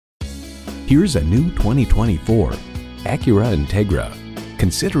Here's a new 2024 Acura Integra.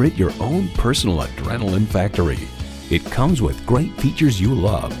 Consider it your own personal adrenaline factory. It comes with great features you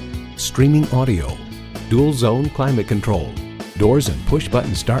love: streaming audio, dual zone climate control, doors and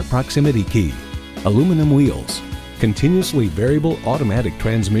push-button start proximity key, aluminum wheels, continuously variable automatic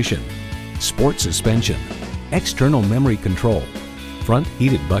transmission, sport suspension, external memory control, front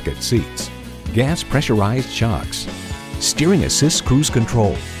heated bucket seats, gas pressurized shocks, steering assist cruise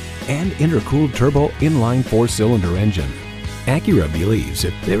control, and intercooled turbo inline 4-cylinder engine. Acura believes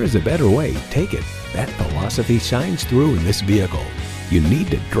if there is a better way, take it. That philosophy shines through in this vehicle. You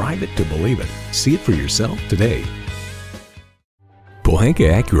need to drive it to believe it. See it for yourself today.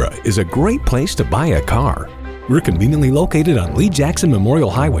 Pohanka Acura is a great place to buy a car. We're conveniently located on Lee Jackson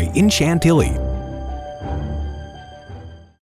Memorial Highway in Chantilly.